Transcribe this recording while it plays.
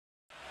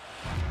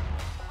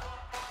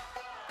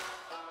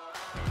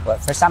Well,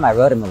 first time I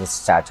rode him was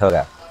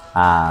Saratoga.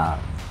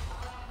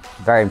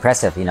 Very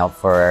impressive,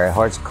 for a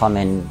horse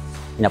coming,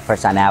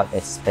 first time out,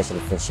 especially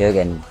for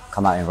Sugar, and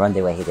come out and run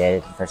the way he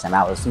did first time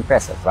out was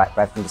impressive, right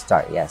from the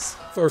start, yes.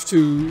 First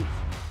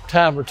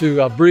time or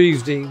two, I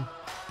breezed him.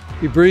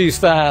 He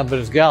breezed fine, but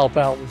his gallop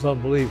out was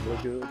unbelievably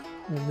good.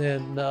 And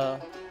then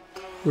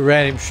we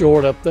ran him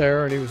short up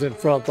there, and he was in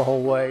front the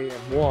whole way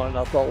and won.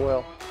 I thought,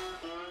 well,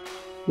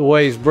 the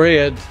way he's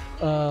bred,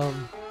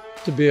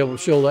 to be able to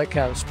show that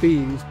kind of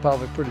speed, he's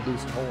probably a pretty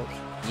decent horse.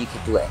 You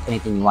could do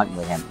anything you want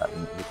with him.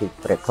 You could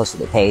put it close to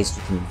the pace.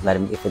 You can let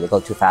him, if they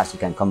go too fast, you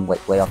can come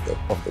way off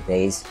the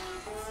pace.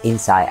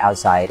 Inside,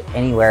 outside,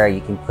 anywhere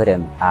you can put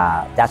him.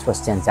 That's what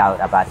stands out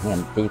about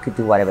him. That you could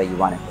do whatever you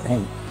wanted with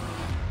him.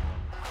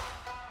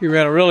 He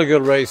ran a really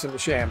good race in the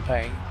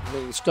Champagne.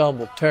 Then he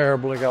stumbled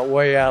terribly, got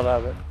way out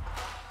of it,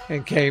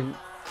 and came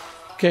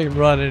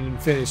running and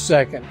finished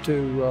second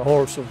to a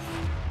horse of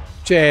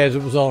Chad's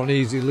that was on an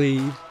easy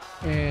lead.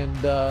 And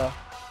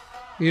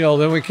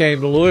then we came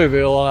to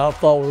Louisville, and I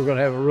thought we were going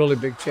to have a really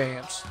big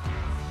chance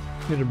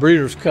in the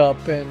Breeders'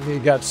 Cup, and he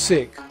got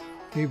sick.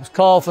 He was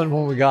coughing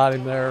when we got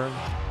him there.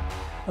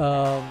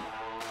 And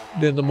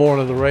then the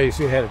morning of the race,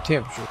 he had a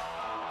temperature.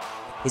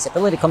 His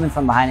ability coming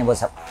from behind him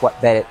was what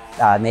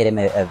made him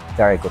a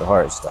very good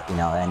horse,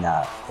 and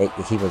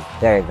he was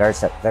very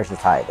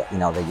versatile,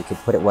 that you could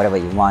put it whatever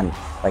you want.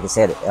 Like I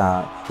said,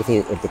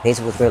 if the pace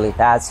was really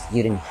fast,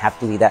 you didn't have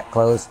to be that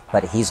close,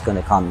 but he's going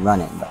to come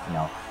running,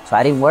 So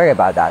I didn't worry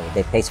about that. If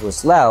the pace was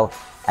slow,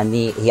 and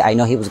I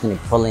know he was going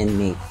to pull in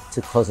me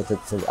too closer to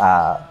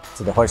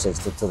the horses,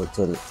 to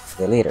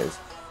the leaders.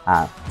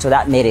 So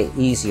that made it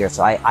easier.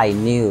 So I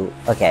knew,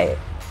 okay,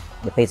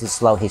 the pace is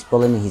slow. He's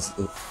pulling me.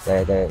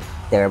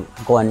 They're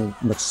going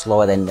much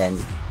slower than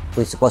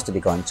we're supposed to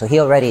be going. So he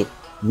already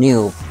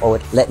knew, or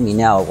would let me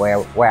know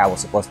where I was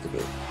supposed to be.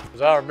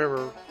 I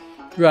remember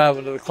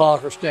driving to the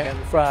Clocker stand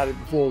the Friday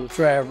before the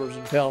Travers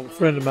and telling a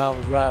friend of mine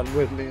was riding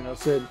with me, and I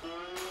said,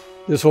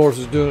 "This horse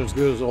is doing as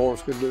good as a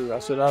horse could do." I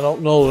said, "I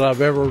don't know that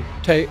I've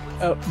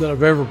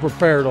ever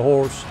prepared a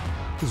horse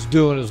that's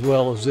doing as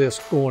well as this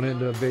going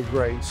into a big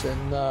race."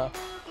 And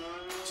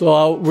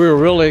so we were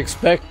really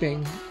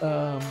expecting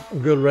a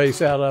good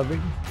race out of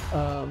him,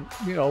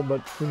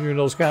 but when you're in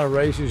those kind of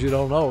races, you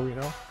don't know,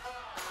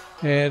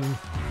 And,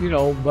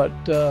 but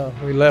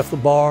we left the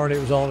barn, he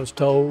was on his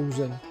toes,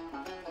 and,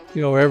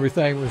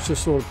 everything was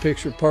just sort of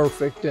picture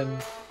perfect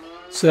and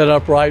set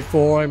up right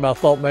for him. I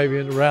thought maybe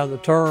around the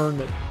turn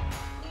that,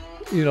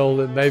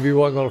 that maybe he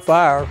wasn't going to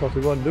fire because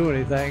he wasn't doing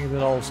anything, and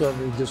then all of a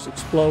sudden he just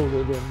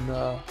exploded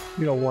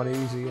and, won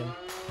easy. And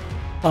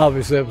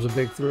obviously that was a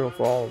big thrill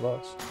for all of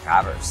us.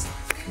 Travers,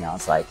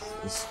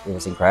 it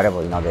was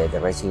incredible, the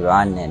race he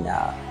ran, and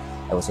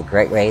it was a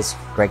great race,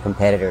 great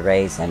competitive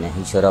race, and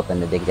he showed up in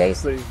the big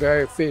days. But he's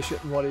very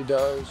efficient in what he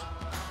does.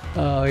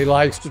 He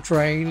likes to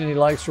train and he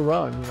likes to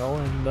run,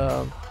 and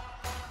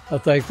I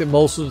think that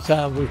most of the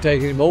time we've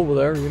taken him over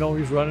there,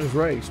 he's running his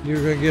race.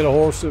 You're going to get a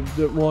horse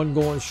that one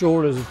going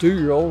short as a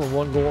 2-year-old and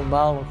one going 1.25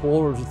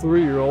 miles as a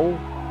 3-year-old.